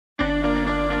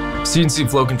CNC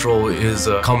Flow Control is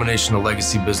a combination of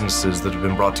legacy businesses that have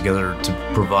been brought together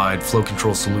to provide flow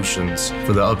control solutions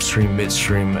for the upstream,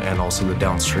 midstream, and also the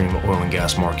downstream oil and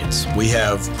gas markets. We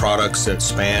have products that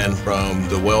span from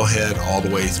the wellhead all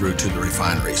the way through to the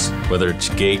refineries. Whether it's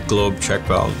gate, globe, check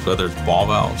valves, whether it's ball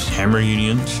valves, hammer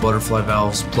unions, Butterfly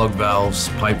valves, plug valves,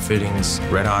 pipe fittings,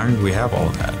 red iron, we have all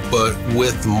of that. But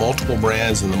with multiple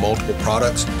brands and the multiple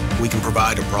products, we can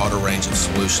provide a broader range of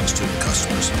solutions to the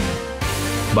customers.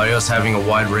 By us having a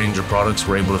wide range of products,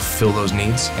 we're able to fill those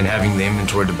needs and having the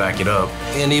inventory to back it up.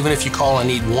 And even if you call and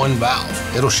need one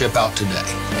valve, it'll ship out today.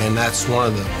 And that's one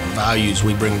of the values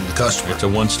we bring to the customer. It's a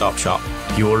one-stop shop.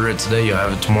 You order it today, you'll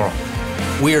have it tomorrow.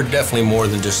 We are definitely more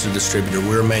than just a distributor.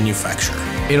 We're a manufacturer.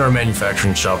 In our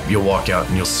manufacturing shop, you'll walk out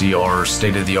and you'll see our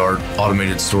state-of-the-art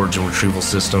automated storage and retrieval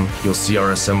system. You'll see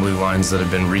our assembly lines that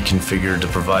have been reconfigured to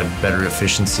provide better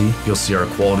efficiency. You'll see our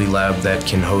quality lab that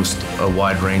can host a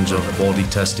wide range of quality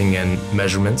testing and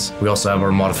measurements. We also have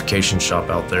our modification shop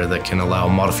out there that can allow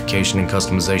modification and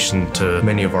customization to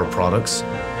many of our products.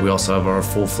 We also have our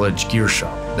full-fledged gear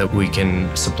shop that we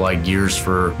can supply gears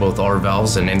for both our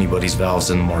valves and anybody's valves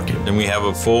in the market. And we have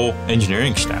a full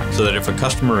engineering staff so that if a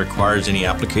customer requires any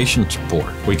application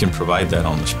support, we can provide that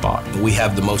on the spot. We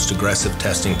have the most aggressive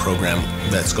testing program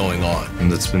that's going on.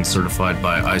 And that's been certified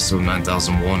by ISO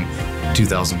 9001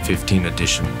 2015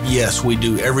 edition. Yes, we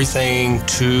do everything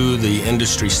to the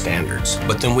industry standards,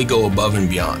 but then we go above and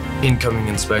beyond. Incoming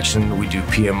inspection, we do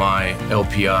PMI,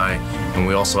 LPI, and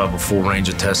we also have a full range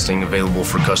of testing available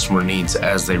for customer needs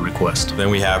as they request. Then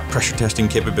we have pressure testing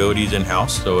capabilities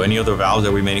in-house. So any other valves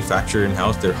that we manufacture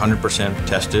in-house, they're 100%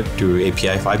 tested to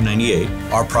API 598.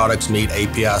 Our products meet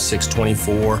API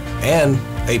 624 and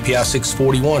API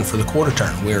 641 for the quarter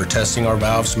turn. We are testing our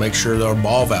valves to make sure that our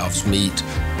ball valves meet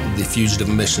the fugitive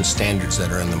emission standards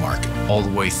that are in the market. All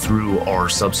the way through our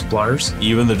sub-suppliers.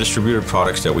 Even the distributor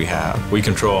products that we have, we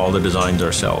control all the designs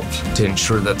ourselves. To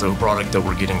ensure that the product that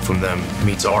we're getting from them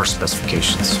meets our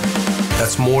specifications.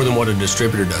 That's more than what a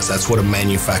distributor does. That's what a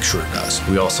manufacturer does.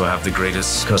 We also have the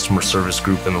greatest customer service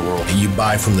group in the world. You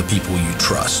buy from the people you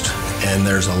trust. And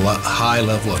there's a high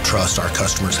level of trust our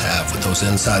customers have with those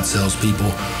inside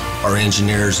salespeople, our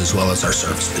engineers, as well as our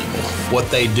service people. What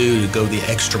they do to go the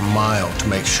extra mile to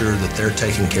make sure that they're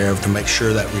taken care of, to make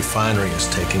sure that refinery is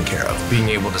taken care of. Being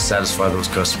able to satisfy those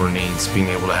customer needs, being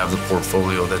able to have the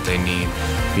portfolio that they need,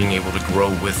 being able to grow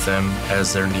with them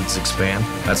as their needs expand,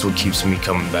 that's what keeps me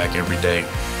coming back every day.